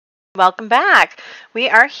Welcome back. We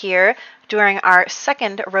are here during our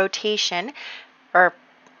second rotation, or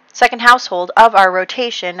second household of our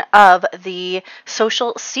rotation of the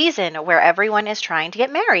social season where everyone is trying to get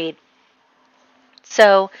married.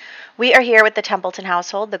 So we are here with the Templeton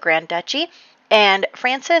household, the Grand Duchy, and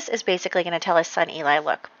Francis is basically going to tell his son Eli,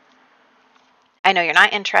 look, I know you're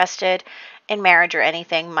not interested in marriage or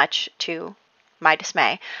anything, much to my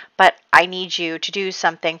dismay, but I need you to do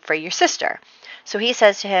something for your sister. So he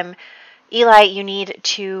says to him, Eli, you need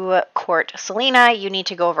to court Selena. You need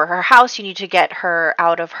to go over her house. You need to get her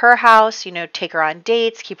out of her house, take her on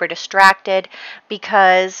dates, keep her distracted,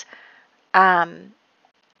 because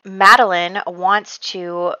Madeline wants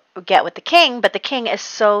to get with the king, but the king is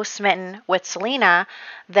so smitten with Selena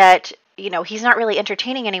that, he's not really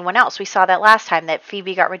entertaining anyone else. We saw that last time that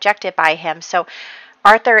Phoebe got rejected by him. So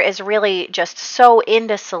Arthur is really just so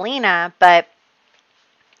into Selena, but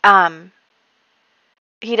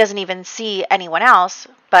he doesn't even see anyone else.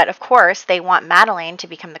 But of course, they want Madeline to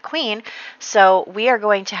become the queen. So we are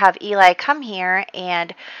going to have Eli come here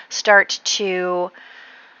and start to,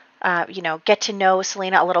 get to know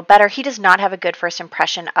Selena a little better. He does not have a good first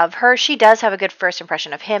impression of her. She does have a good first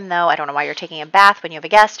impression of him, though. I don't know why you're taking a bath when you have a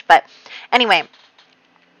guest. But anyway,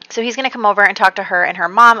 so he's going to come over and talk to her and her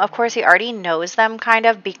mom. Of course, he already knows them kind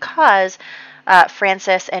of because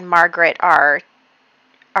Francis and Margaret are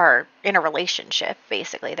in a relationship,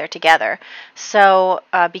 basically. They're together. So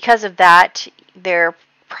because of that, they're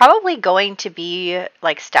probably going to be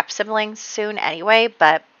like step siblings soon anyway,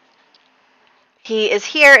 but he is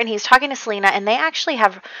here and he's talking to Selena, and they actually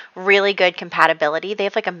have really good compatibility. They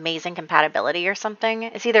have like amazing compatibility or something.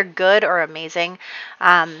 It's either good or amazing.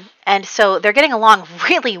 And so they're getting along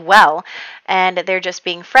really well, and they're just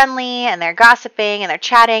being friendly and they're gossiping and they're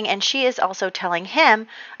chatting. And she is also telling him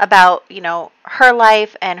about, her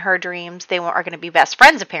life and her dreams. They are going to be best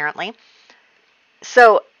friends, apparently.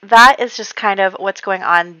 So that is just kind of what's going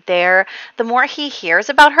on there. The more he hears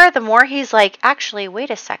about her, the more he's like, actually,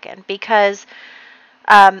 wait a second, because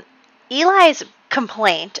Eli's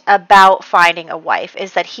complaint about finding a wife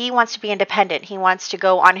is that he wants to be independent. He wants to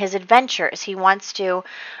go on his adventures. He wants to,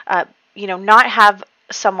 not have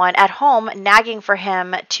someone at home nagging for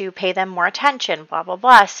him to pay them more attention, blah, blah,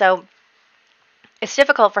 blah. So it's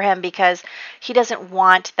difficult for him because he doesn't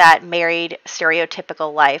want that married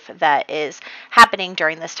stereotypical life that is happening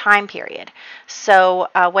during this time period. So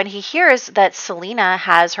when he hears that Selena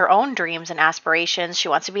has her own dreams and aspirations, she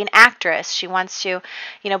wants to be an actress, she wants to,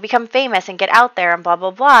 become famous and get out there and blah,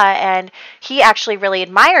 blah, blah. And he actually really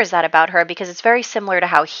admires that about her because it's very similar to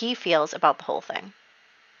how he feels about the whole thing.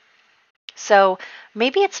 So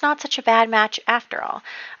maybe it's not such a bad match after all.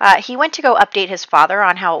 He went to go update his father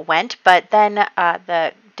on how it went, but then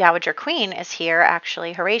the Dowager Queen is here,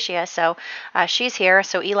 actually, Horatia, so she's here.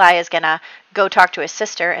 So Eli is going to go talk to his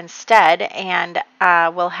sister instead, and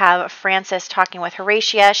we'll have Francis talking with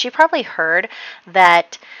Horatia. She probably heard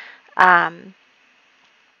that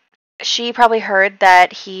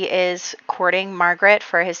he is courting Margaret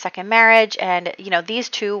for his second marriage, and these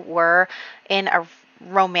two were in a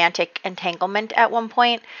romantic entanglement at one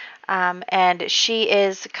point, and she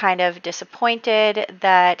is kind of disappointed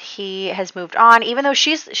that he has moved on, even though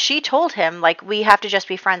she told him, like, we have to just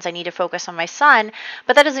be friends, I need to focus on my son.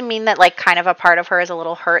 But that doesn't mean that, like, kind of a part of her is a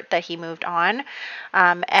little hurt that he moved on.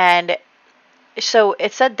 And so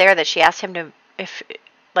it said there that she asked him to, if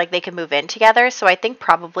like they could move in together. So I think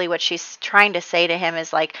probably what she's trying to say to him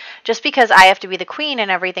is like, just because I have to be the queen and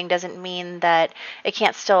everything doesn't mean that it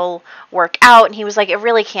can't still work out. And he was like, it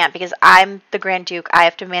really can't, because I'm the Grand Duke. I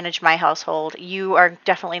have to manage my household. You are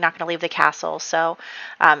definitely not going to leave the castle. So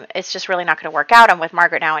it's just really not going to work out. I'm with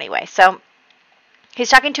Margaret now anyway. So he's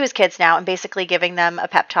talking to his kids now and basically giving them a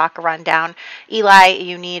pep talk, a rundown. Eli,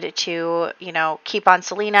 you need to, keep on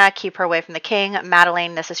Selena, keep her away from the king.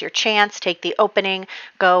 Madeline, this is your chance. Take the opening,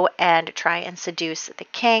 go and try and seduce the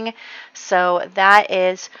king. So that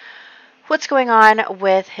is what's going on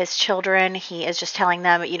with his children. He is just telling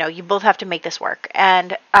them, you both have to make this work.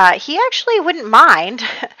 And he actually wouldn't mind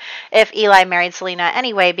if Eli married Selena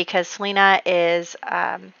anyway, because Selena is,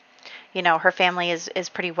 her family is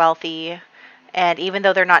pretty wealthy. And even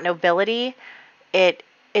though they're not nobility, it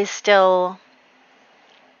is still,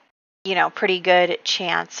 pretty good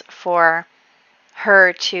chance for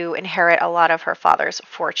her to inherit a lot of her father's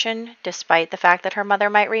fortune, despite the fact that her mother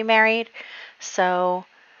might remarry. So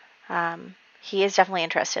he is definitely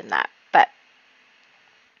interested in that. But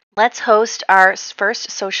Let's host our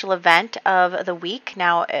first social event of the week.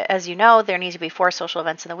 Now, as you know, there needs to be 4 social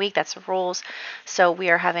events in the week. That's the rules. So we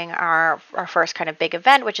are having our first kind of big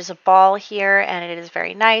event, which is a ball here, and it is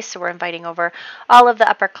very nice. So we're inviting over all of the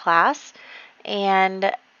upper class.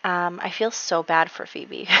 And I feel so bad for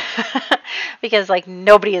Phoebe because like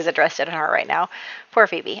nobody is interested in her right now. Poor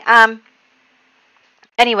Phoebe.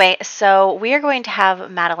 Anyway, so we are going to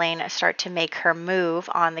have Madeleine start to make her move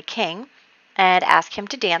on the king and ask him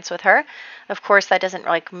to dance with her. Of course, that doesn't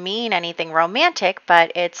like mean anything romantic,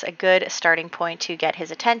 but it's a good starting point to get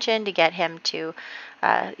his attention, to get him to,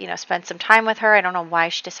 spend some time with her. I don't know why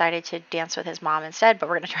she decided to dance with his mom instead, but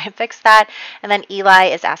we're going to try and fix that. And then Eli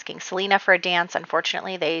is asking Selena for a dance.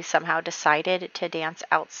 Unfortunately, they somehow decided to dance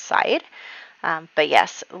outside. But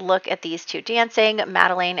yes, look at these two dancing.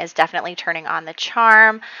 Madeleine is definitely turning on the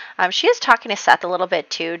charm. She is talking to Seth a little bit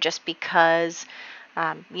too, just because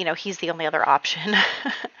he's the only other option.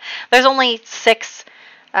 There's only 6,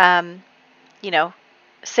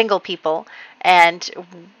 single people, and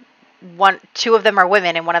 2 of them are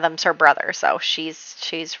women, and one of them's her brother. So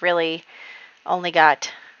she's really only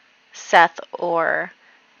got Seth or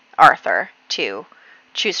Arthur to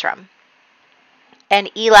choose from. And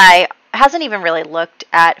Eli hasn't even really looked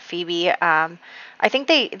at Phoebe. I think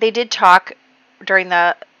they did talk during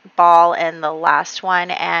the ball and the last one,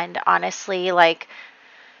 and honestly, like,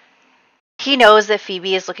 he knows that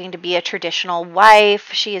Phoebe is looking to be a traditional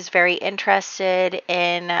wife. She is very interested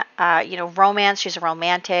in, romance. She's a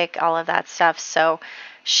romantic, all of that stuff. So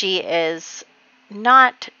she is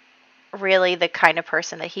not really the kind of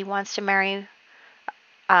person that he wants to marry.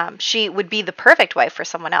 She would be the perfect wife for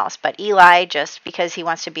someone else, but Eli, just because he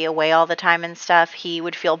wants to be away all the time and stuff, he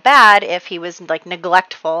would feel bad if he was like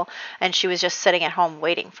neglectful and she was just sitting at home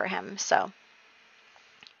waiting for him. So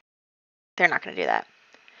they're not going to do that.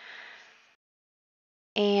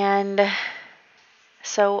 And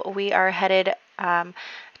so we are headed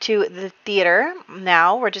to the theater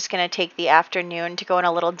now. We're just going to take the afternoon to go on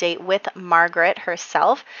a little date with Margaret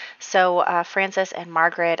herself. So Francis and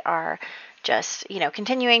Margaret are just,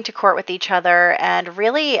 continuing to court with each other, and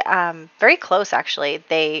really very close, actually.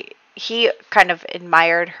 He kind of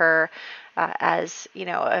admired her as,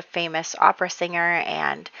 a famous opera singer,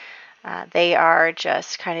 and they are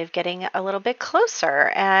just kind of getting a little bit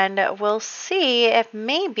closer, and we'll see if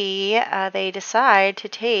maybe they decide to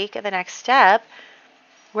take the next step.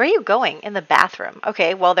 Where are you going? In the bathroom.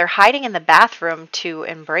 Okay, well, they're hiding in the bathroom to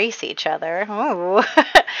embrace each other. Ooh.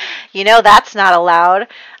 That's not allowed.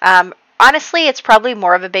 Honestly, it's probably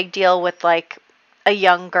more of a big deal with like a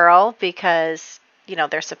young girl because,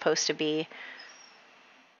 they're supposed to be,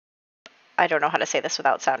 I don't know how to say this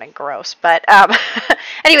without sounding gross, but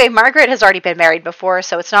anyway, Margaret has already been married before,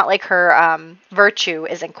 so it's not like her virtue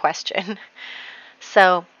is in question.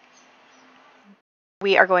 So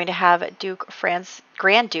we are going to have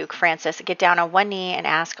Grand Duke Francis get down on one knee and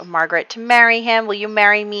ask Margaret to marry him. Will you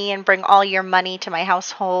marry me and bring all your money to my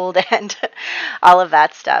household and all of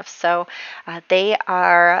that stuff? So they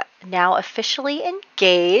are now officially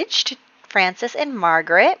engaged, Francis and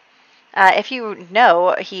Margaret. If you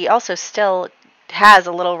know, he also still has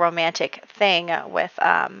a little romantic thing with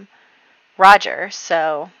Roger,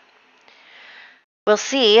 so we'll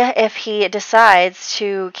see if he decides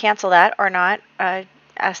to cancel that or not.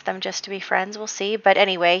 Ask them just to be friends. We'll see. But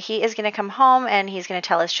anyway, he is going to come home and he's going to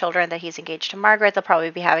tell his children that he's engaged to Margaret. They'll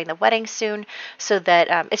probably be having the wedding soon, so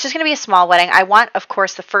that it's just going to be a small wedding. I want, of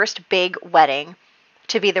course, the first big wedding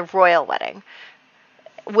to be the royal wedding.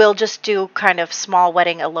 We'll just do kind of small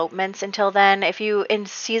wedding elopements until then. If you, in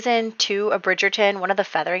season 2 of Bridgerton, one of the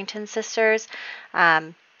Featherington sisters,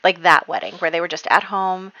 like that wedding where they were just at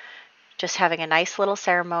home, just having a nice little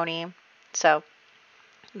ceremony. So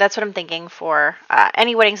that's what I'm thinking for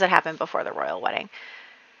any weddings that happen before the royal wedding.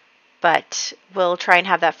 But we'll try and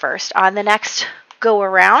have that first on the next go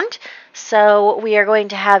around. So we are going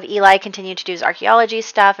to have Eli continue to do his archaeology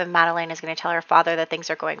stuff, and Madeleine is going to tell her father that things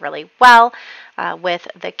are going really well with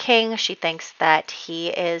the king. She thinks that he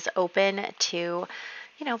is open to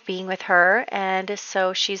being with her, and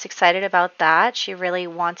so she's excited about that. She really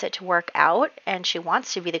wants it to work out, and she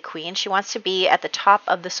wants to be the queen. She wants to be at the top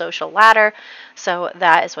of the social ladder, so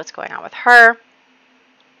that is what's going on with her.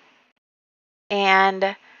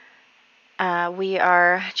 And we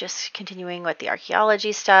are just continuing with the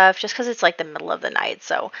archaeology stuff, just because it's like the middle of the night,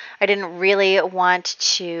 so I didn't really want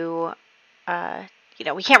to,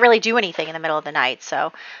 we can't really do anything in the middle of the night,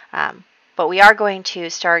 so but we are going to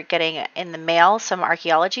start getting in the mail some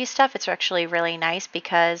archaeology stuff. It's actually really nice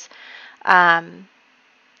because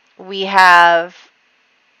we have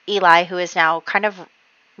Eli, who is now kind of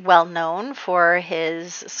well known for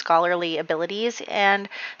his scholarly abilities, and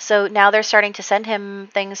so now they're starting to send him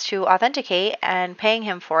things to authenticate and paying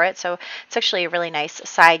him for it. So it's actually a really nice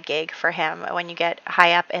side gig for him when you get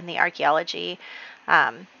high up in the archaeology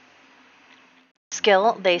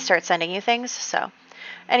skill. They start sending you things. So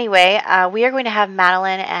anyway, we are going to have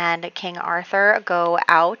Madeline and King Arthur go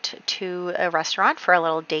out to a restaurant for a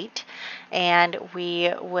little date, and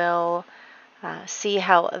we will see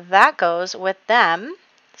how that goes with them.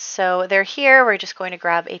 So they're here. We're just going to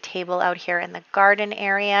grab a table out here in the garden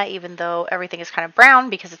area, even though everything is kind of brown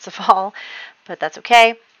because it's the fall, but that's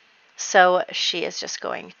okay. So she is just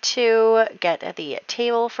going to get the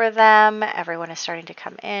table for them. Everyone is starting to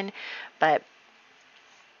come in, but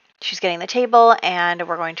she's getting the table, and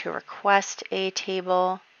we're going to request a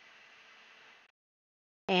table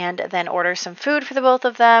and then order some food for the both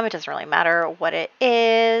of them. It doesn't really matter what it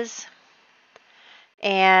is.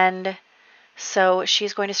 And so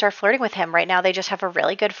she's going to start flirting with him. Right now, they just have a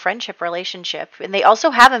really good friendship relationship. And they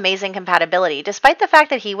also have amazing compatibility. Despite the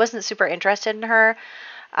fact that he wasn't super interested in her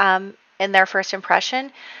in their first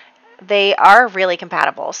impression, they are really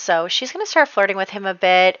compatible. So she's going to start flirting with him a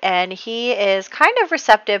bit, and he is kind of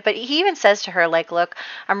receptive, but he even says to her, like, look,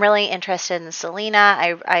 I'm really interested in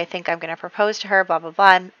Selena. I think I'm going to propose to her, blah, blah,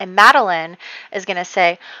 blah. And Madeline is going to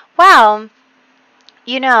say, wow,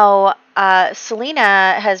 you know,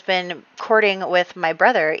 Selena has been courting with my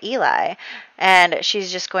brother, Eli. And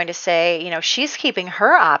she's just going to say, you know, she's keeping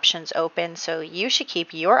her options open, so you should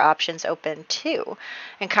keep your options open too.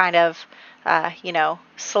 And kind of, you know,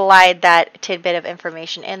 slide that tidbit of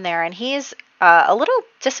information in there. And he's a little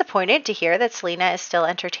disappointed to hear that Selena is still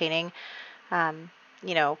entertaining,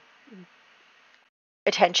 you know,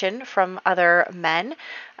 attention from other men.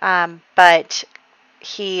 But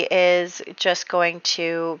he is just going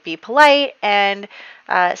to be polite and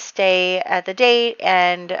stay at the date,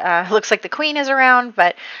 and looks like the queen is around,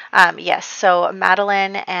 but yes, so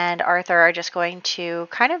Madeline and Arthur are just going to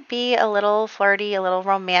kind of be a little flirty, a little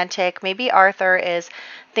romantic. Maybe Arthur is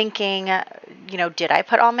thinking, you know, did I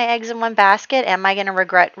put all my eggs in one basket? Am I going to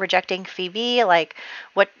regret rejecting Phoebe? Like,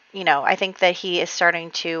 what, you know, I think that he is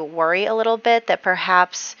starting to worry a little bit that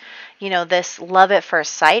perhaps, you know, this love at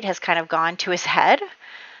first sight has kind of gone to his head.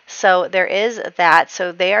 So there is that.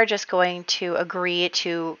 So they are just going to agree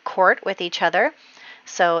to court with each other.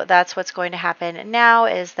 So that's what's going to happen now,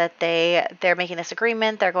 is that they're making this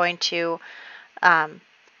agreement. They're going to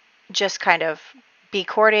just kind of be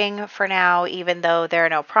courting for now, even though there are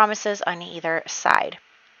no promises on either side.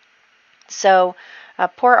 So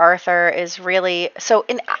poor Arthur is really,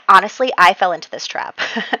 honestly, I fell into this trap.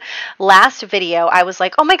 Last video, I was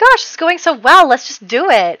like, oh my gosh, it's going so well, let's just do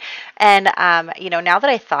it. And, you know, now that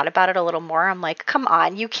I thought about it a little more, I'm like, come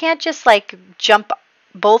on, you can't just like jump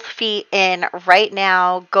both feet in right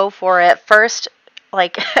now, go for it. First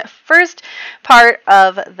part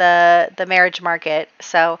of the marriage market.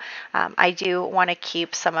 So I do want to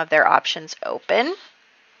keep some of their options open.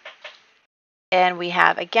 And we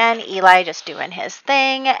have, again, Eli just doing his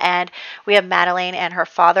thing. And we have Madeline and her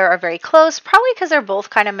father are very close, probably because they're both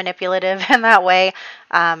kind of manipulative in that way.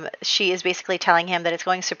 She is basically telling him that it's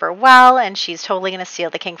going super well, and she's totally going to steal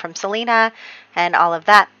the king from Selena and all of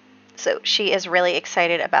that. So she is really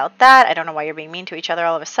excited about that. I don't know why you're being mean to each other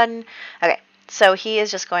all of a sudden. Okay, so he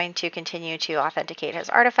is just going to continue to authenticate his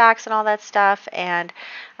artifacts and all that stuff. And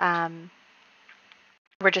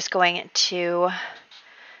we're just going to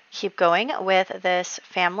keep going with this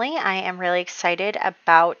family. I am really excited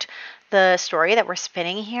about the story that we're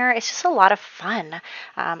spinning here. It's just a lot of fun.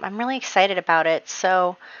 I'm really excited about it.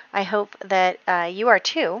 So I hope that you are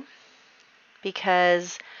too,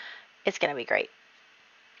 because it's going to be great.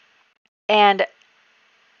 And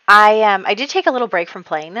I did take a little break from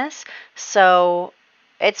playing this, so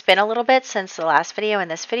it's been a little bit since the last video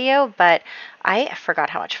and this video, but I forgot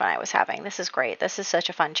how much fun I was having. This is great. This is such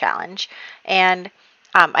a fun challenge. And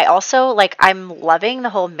I also, I'm loving the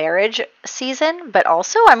whole marriage season, but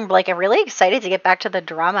also I'm really excited to get back to the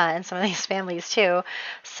drama in some of these families too.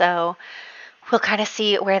 So we'll kind of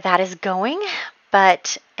see where that is going.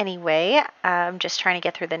 But anyway, I'm just trying to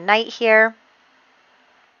get through the night here.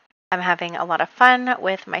 I'm having a lot of fun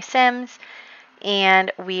with my Sims,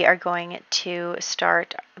 and we are going to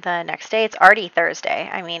start the next day. It's already Thursday.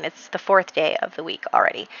 I mean, it's the 4th day of the week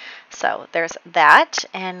already. So there's that,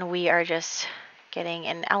 and we are just getting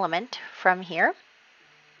an element from here.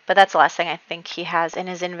 But that's the last thing I think he has in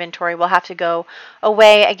his inventory. We'll have to go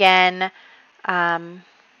away again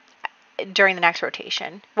during the next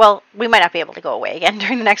rotation. Well, we might not be able to go away again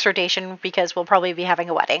during the next rotation because we'll probably be having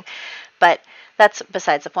a wedding. But that's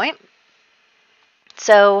besides the point.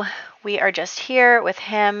 So we are just here with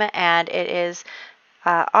him, and it is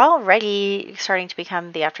already starting to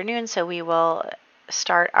become the afternoon, so we will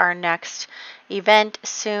start our next event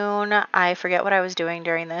soon. I forget what I was doing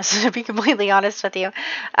during this, to be completely honest with you.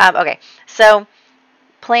 Okay, so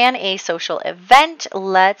plan a social event.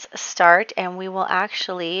 Let's start, and we will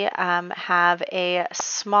actually have a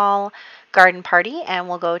small garden party, and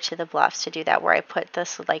we'll go to the bluffs to do that, where I put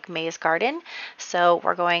this like maze garden. So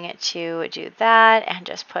we're going to do that and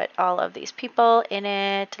just put all of these people in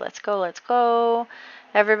it. Let's go, let's go.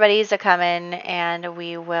 Everybody's a coming, and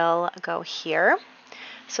we will go here.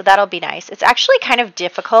 So that'll be nice. It's actually kind of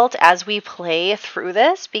difficult as we play through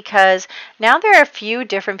this, because now there are a few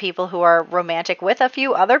different people who are romantic with a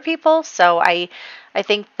few other people. So I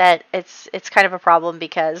think that it's kind of a problem,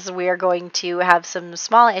 because we are going to have some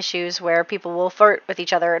small issues where people will flirt with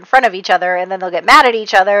each other in front of each other, and then they'll get mad at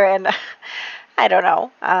each other, and I don't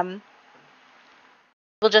know.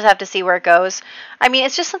 We'll just have to see where it goes. I mean,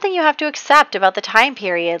 it's just something you have to accept about the time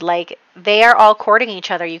period. Like, they are all courting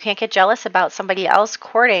each other. You can't get jealous about somebody else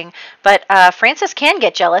courting. But Francis can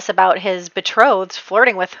get jealous about his betrothed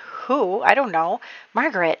flirting with who? I don't know.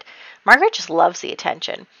 Margaret. Margaret just loves the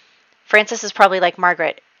attention. Francis is probably like,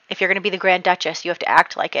 Margaret, if you're going to be the Grand Duchess, you have to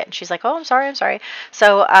act like it. And she's like, oh, I'm sorry, I'm sorry.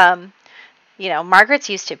 So, you know, Margaret's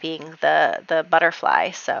used to being the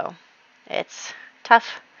butterfly, so it's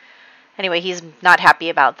tough. Anyway, he's not happy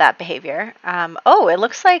about that behavior. Oh, it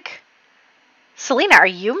looks like... Selena, are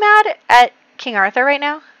you mad at King Arthur right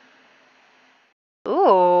now?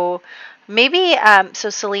 Ooh. Maybe, so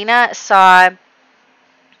Selena saw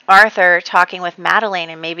Arthur talking with Madeleine,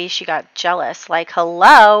 and maybe she got jealous. Like,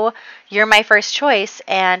 hello, you're my first choice,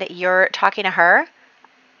 and you're talking to her?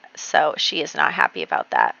 So she is not happy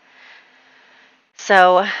about that.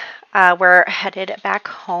 So we're headed back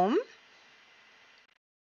home.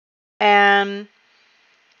 And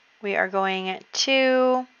we are going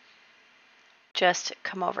to just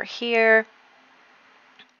come over here.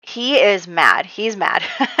 He is mad. He's mad.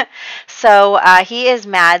 So he is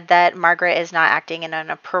mad that Margaret is not acting in an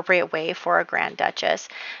appropriate way for a Grand Duchess.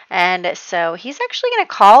 And so he's actually going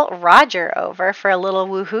to call Roger over for a little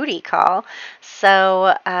woohooty call.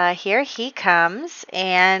 So here he comes,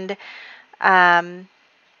 and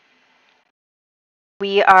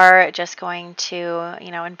we are just going to, you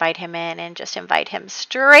know, invite him in and just invite him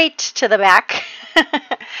straight to the back.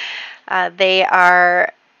 They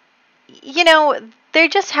are, you know, they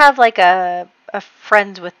just have like a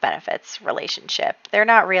friends with benefits relationship. They're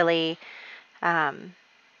not really, you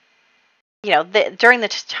know, during the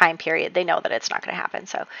time period, they know that it's not going to happen.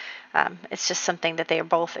 So it's just something that they are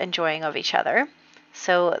both enjoying of each other.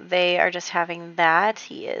 So they are just having that.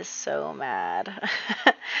 He is so mad.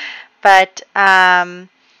 But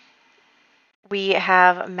we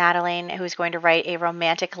have Madeleine, who's going to write a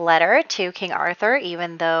romantic letter to King Arthur,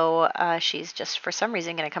 even though she's just for some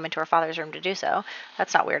reason going to come into her father's room to do so.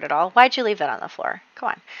 That's not weird at all. Why'd you leave that on the floor?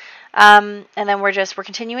 Come on. And then we're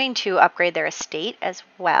continuing to upgrade their estate as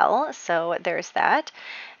well. So there's that.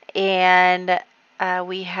 And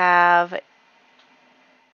we have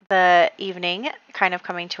the evening kind of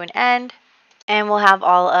coming to an end. And we'll have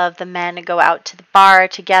all of the men go out to the bar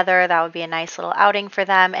together. That would be a nice little outing for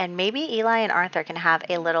them. And maybe Eli and Arthur can have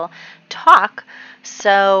a little talk.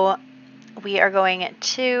 So we are going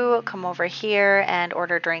to come over here and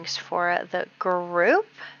order drinks for the group.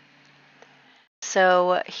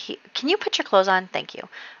 So can you put your clothes on? Thank you.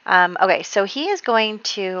 Okay, so he is going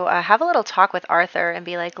to have a little talk with Arthur and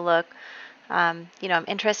be like, look, you know, I'm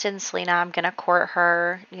interested in Selena. I'm going to court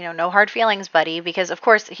her. You know, no hard feelings, buddy. Because, of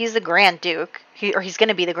course, he's the Grand Duke. He's going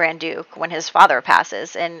to be the Grand Duke when his father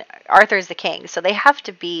passes. And Arthur's the king. So they have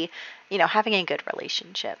to be, you know, having a good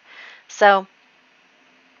relationship. So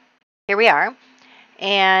here we are.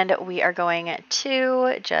 And we are going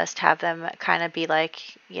to just have them kind of be like,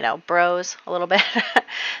 you know, bros a little bit.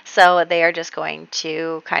 So they are just going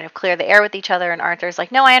to kind of clear the air with each other. And Arthur's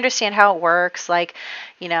like, no, I understand how it works. Like,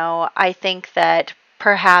 you know, I think that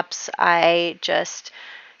perhaps I just,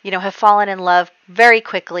 you know, have fallen in love very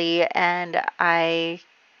quickly, and I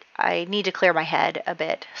need to clear my head a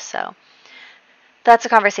bit. So that's a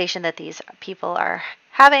conversation that these people are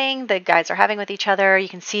having, the guys are having with each other. You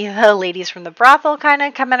can see the ladies from the brothel kind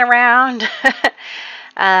of coming around.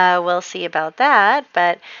 We'll see about that.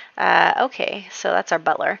 But okay, so that's our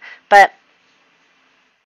butler. But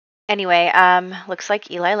anyway, looks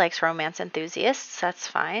like Eli likes romance enthusiasts. That's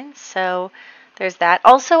fine. So there's that.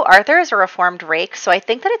 Also, Arthur is a reformed rake, so I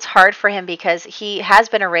think that it's hard for him because he has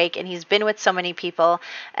been a rake and he's been with so many people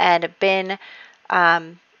and been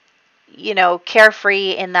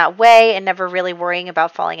carefree in that way and never really worrying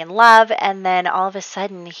about falling in love. And then all of a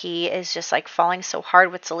sudden he is just like falling so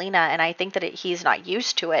hard with Selena. And I think that he's not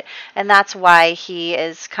used to it. And that's why he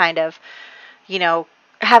is kind of,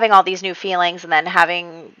 having all these new feelings and then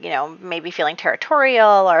having, maybe feeling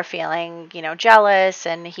territorial or feeling, jealous.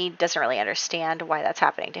 And he doesn't really understand why that's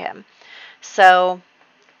happening to him. So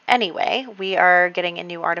anyway, we are getting a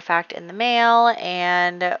new artifact in the mail,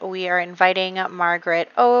 and we are inviting Margaret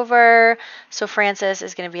over. So Francis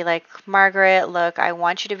is going to be like, Margaret, look, I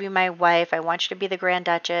want you to be my wife. I want you to be the Grand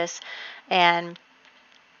Duchess, and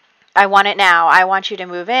I want it now. I want you to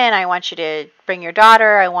move in. I want you to bring your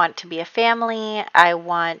daughter. I want to be a family. I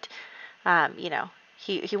want,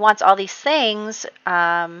 he wants all these things,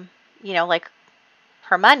 like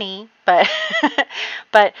her money, but,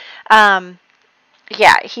 but,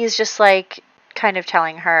 yeah, he's just like kind of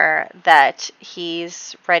telling her that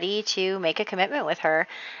he's ready to make a commitment with her.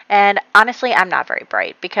 And honestly, I'm not very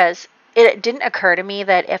bright, because it didn't occur to me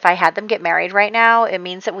that if I had them get married right now, it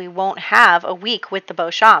means that we won't have a week with the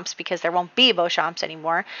Beauchamps, because there won't be Beauchamps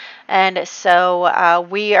anymore. And so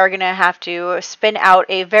we are going to have to spin out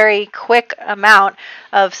a very quick amount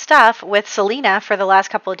of stuff with Selena for the last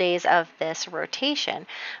couple of days of this rotation.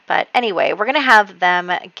 But anyway, we're going to have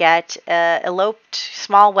them get an eloped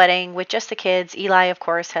small wedding with just the kids. Eli, of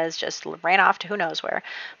course, has just ran off to who knows where.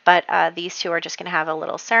 But these two are just going to have a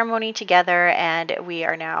little ceremony together, and we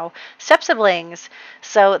are now step-siblings.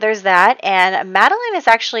 So there's that. And Madeline is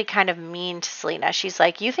actually kind of mean to Selena. She's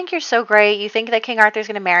like, you think you're so great. You think that King Arthur's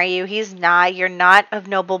going to marry you. He's not. You're not of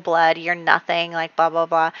noble blood. You're nothing. Like, blah, blah,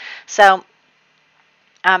 blah. So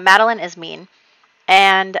Madeline is mean.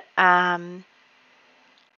 And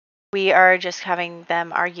we are just having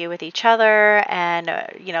them argue with each other, and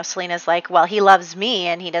Selena's like, well, he loves me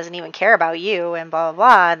and he doesn't even care about you, and blah blah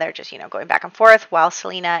blah. And they're just going back and forth, while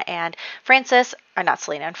Selena and Francis, or not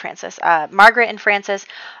Selena and Francis, Margaret and Francis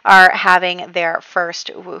are having their first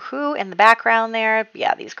woohoo in the background there.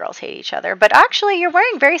 Yeah, these girls hate each other, but actually you're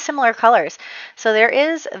wearing very similar colors, so there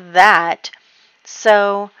is that.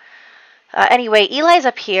 So anyway, Eli's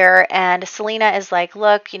up here, and Selena is like,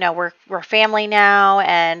 look, we're family now,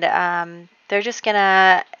 and they're just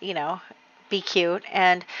gonna, be cute.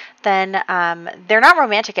 And then they're not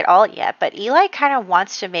romantic at all yet, but Eli kind of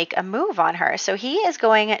wants to make a move on her. So he is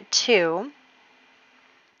going to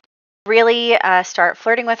really start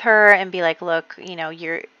flirting with her and be like, look,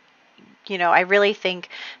 I really think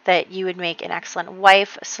that you would make an excellent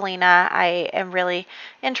wife, Selena. I am really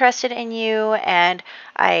interested in you, and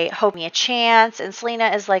I hope me a chance. And Selena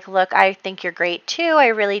is like, look, I think you're great too. I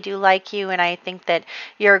really do like you, and I think that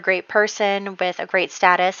you're a great person with a great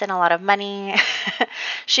status and a lot of money.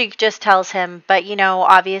 She just tells him, but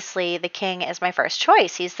obviously the king is my first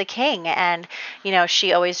choice. He's the king, and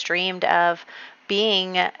she always dreamed of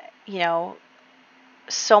being,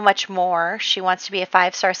 so much more. She wants to be a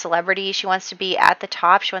 5-star celebrity. She wants to be at the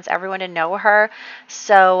top. She wants everyone to know her.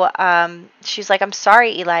 So she's like, I'm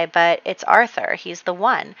sorry, Eli, but it's Arthur. He's the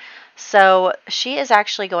one. So she is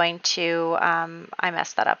actually going to, I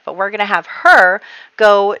messed that up, but we're going to have her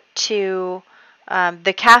go to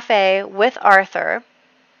the cafe with Arthur.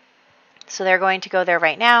 So they're going to go there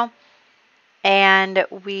right now. And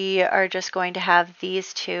we are just going to have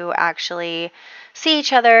these two actually see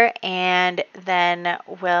each other, and then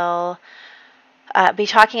we'll be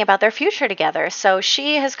talking about their future together. So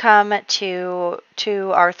she has come to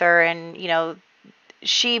Arthur, and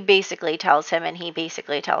she basically tells him, and he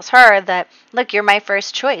basically tells her that, look, you're my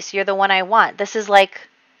first choice. You're the one I want. This is like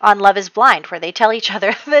on Love is Blind, where they tell each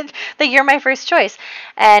other that you're my first choice.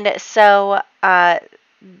 And so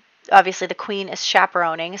obviously the queen is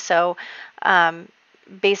chaperoning. So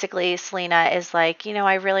basically Selena is like,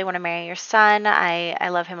 I really want to marry your son. I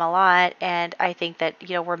love him a lot, and I think that,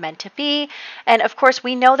 we're meant to be. And of course,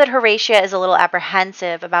 we know that Horatia is a little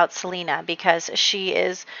apprehensive about Selena, because she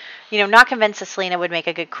is, not convinced that Selena would make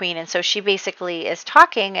a good queen. And so she basically is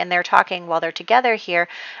talking, and they're talking while they're together here.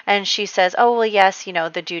 And she says, oh, well, yes,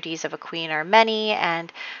 the duties of a queen are many,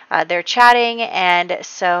 and they're chatting. And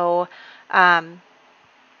so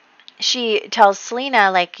she tells Selena,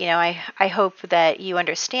 like, I hope that you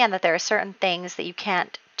understand that there are certain things that you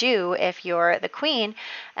can't do if you're the queen.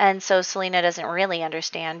 And so Selena doesn't really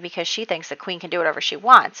understand, because she thinks the queen can do whatever she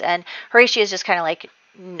wants. And Horatia is just kind of like,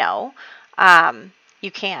 no, you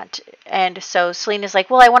can't. And so Selena's like,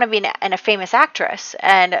 well, I want to be a famous actress.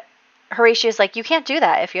 And Horatia is like, you can't do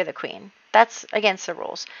that if you're the queen. That's against the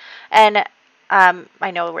rules. And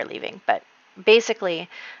I know we're leaving, but basically,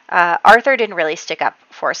 Arthur didn't really stick up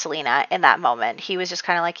for Selena in that moment. He was just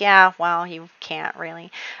kind of like, yeah, well, you can't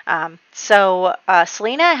really. So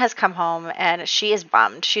Selena has come home and she is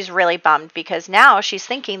bummed. She's really bummed because now she's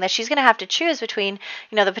thinking that she's going to have to choose between,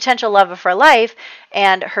 the potential love of her life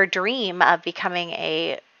and her dream of becoming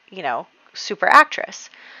a, super actress.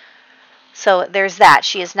 So there's that.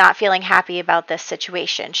 She is not feeling happy about this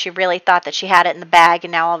situation. She really thought that she had it in the bag,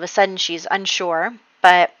 and now all of a sudden she's unsure.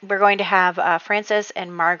 But we're going to have Frances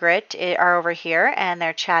and Margaret are over here, and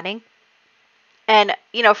they're chatting. And,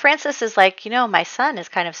 Frances is like, my son is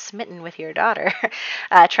kind of smitten with your daughter,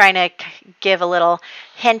 trying to give a little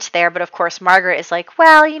hint there. But of course, Margaret is like,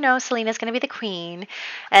 well, Selena's going to be the queen.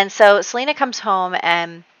 And so Selena comes home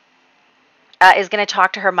and is going to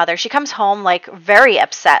talk to her mother. She comes home like very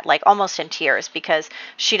upset, like almost in tears because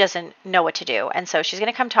she doesn't know what to do. And so she's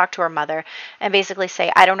going to come talk to her mother and basically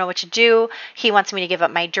say, I don't know what to do. He wants me to give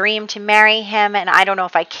up my dream to marry him, and I don't know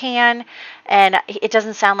if I can. And it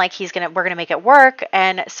doesn't sound like we're going to make it work.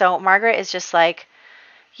 And so Margaret is just like,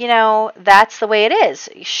 that's the way it is.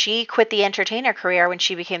 She quit the entertainer career when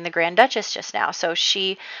she became the Grand Duchess just now. So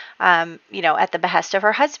she, at the behest of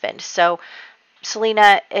her husband. So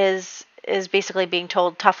Selena is basically being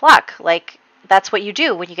told tough luck. Like, that's what you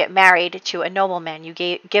do when you get married to a nobleman. You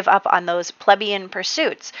give up on those plebeian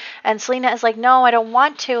pursuits. And Selena is like, no, I don't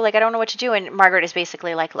want to. Like, I don't know what to do. And Margaret is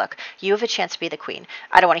basically like, look, you have a chance to be the queen.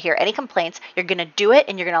 I don't want to hear any complaints. You're going to do it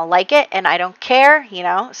and you're going to like it. And I don't care,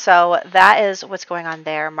 So that is what's going on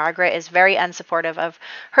there. Margaret is very unsupportive of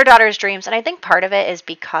her daughter's dreams. And I think part of it is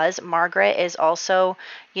because Margaret is also,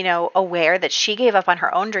 aware that she gave up on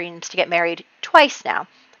her own dreams to get married twice now.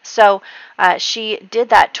 So she did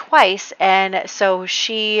that twice, and so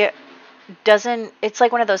she doesn't, it's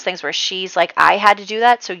like one of those things where she's like, I had to do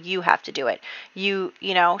that, so you have to do it.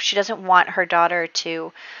 She doesn't want her daughter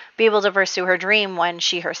to be able to pursue her dream when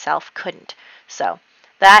she herself couldn't. So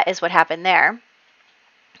that is what happened there.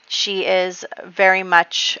 She is very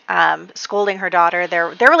much scolding her daughter. Their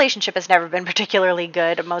relationship has never been particularly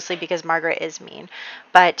good, mostly because Margaret is mean.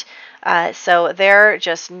 But so they're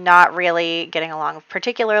just not really getting along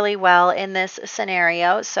particularly well in this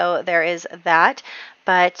scenario. So there is that.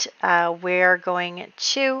 But we're going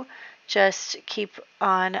to just keep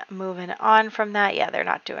on moving on from that. Yeah, they're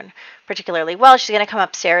not doing particularly well. She's going to come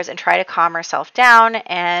upstairs and try to calm herself down,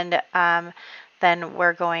 and then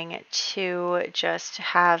we're going to just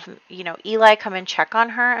have, Eli come and check on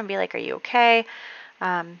her and be like, are you okay?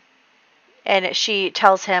 And she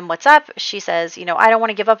tells him what's up. She says, I don't want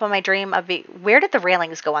to give up on my dream of where did the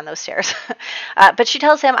railings go on those stairs? But she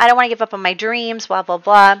tells him, I don't want to give up on my dreams, blah, blah,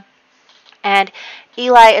 blah. And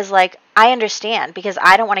Eli is like, I understand, because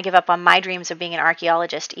I don't want to give up on my dreams of being an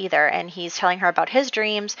archaeologist either. And he's telling her about his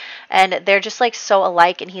dreams, and they're just like so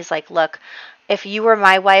alike. And he's like, look, if you were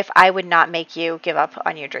my wife, I would not make you give up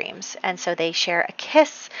on your dreams. And so they share a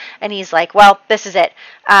kiss, and he's like, well, this is it.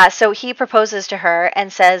 So he proposes to her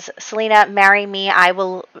and says, Selena, marry me. I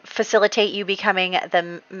will facilitate you becoming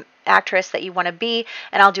the actress that you want to be,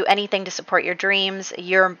 and I'll do anything to support your dreams.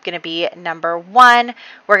 You're going to be number one.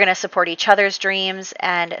 We're going to support each other's dreams.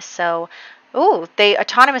 And so, they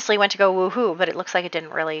autonomously went to go woohoo, but it looks like it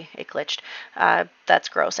didn't really, it glitched. That's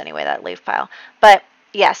gross anyway, that leave file. But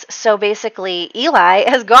yes, so basically Eli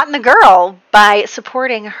has gotten the girl by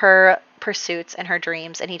supporting her pursuits and her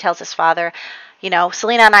dreams, and he tells his father,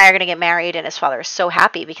 Selena and I are going to get married, and his father is so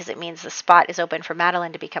happy because it means the spot is open for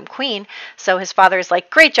Madeline to become queen. So his father is like,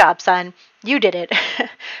 great job, son. You did it.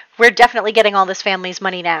 We're definitely getting all this family's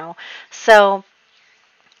money now. So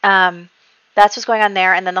that's what's going on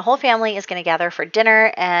there. And then the whole family is going to gather for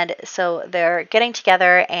dinner, and so they're getting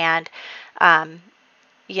together, and,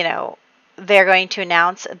 they're going to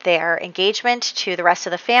announce their engagement to the rest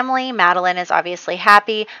of the family. Madeline is obviously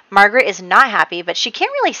happy. Margaret is not happy, but she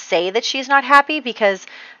can't really say that she's not happy because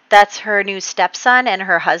that's her new stepson and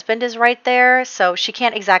her husband is right there. So she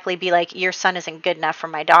can't exactly be like, your son isn't good enough for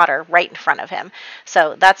my daughter right in front of him.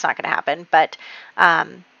 So that's not going to happen. But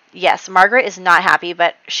yes, Margaret is not happy,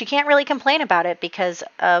 but she can't really complain about it because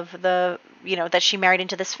of the, that she married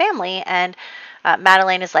into this family. And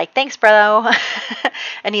Madeline is like, thanks, bro.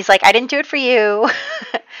 And he's like, I didn't do it for you.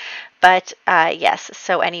 But yes,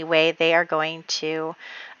 so anyway, they are going to,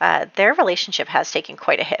 their relationship has taken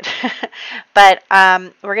quite a hit. But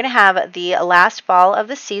we're going to have the last ball of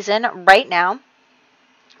the season right now.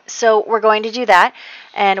 So we're going to do that,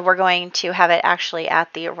 and we're going to have it actually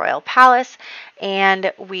at the Royal Palace,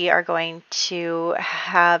 and we are going to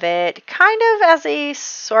have it kind of as a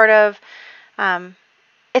sort of,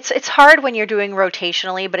 it's hard when you're doing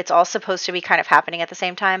rotationally, but it's all supposed to be kind of happening at the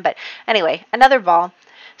same time. But anyway, another ball.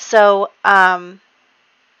 So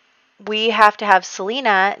we have to have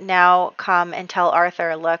Selena now come and tell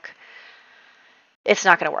Arthur, look, it's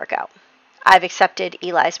not going to work out. I've accepted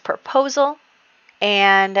Eli's proposal,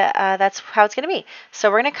 and that's how it's going to be. So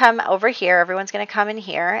we're going to come over here. Everyone's going to come in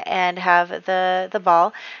here and have the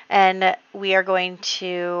ball, and we are going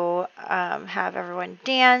to have everyone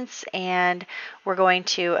dance, and we're going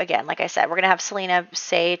to, again, like I said, we're going to have Selena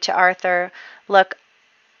say to Arthur, look,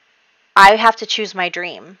 I have to choose my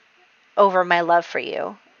dream over my love for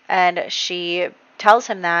you. And she tells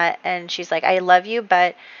him that, and she's like, I love you,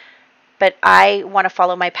 but I want to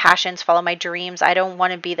follow my passions, follow my dreams. I don't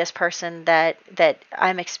want to be this person that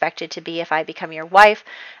I'm expected to be if I become your wife.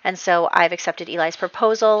 And so I've accepted Eli's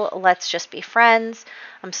proposal. Let's just be friends.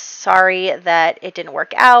 I'm sorry that it didn't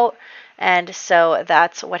work out. And so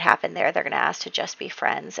that's what happened there. They're going to ask to just be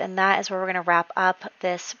friends. And that is where we're going to wrap up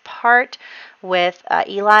this part with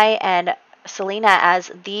Eli and Selena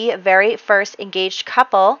as the very first engaged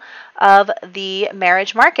couple of the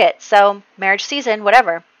marriage market. So marriage season,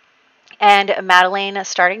 whatever. And Madeline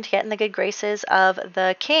starting to get in the good graces of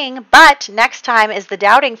the king. But next time is the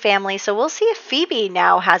doubting family. So we'll see if Phoebe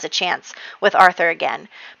now has a chance with Arthur again.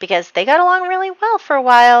 Because they got along really well for a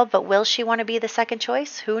while. But will she want to be the second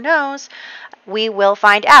choice? Who knows? We will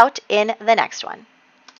find out in the next one.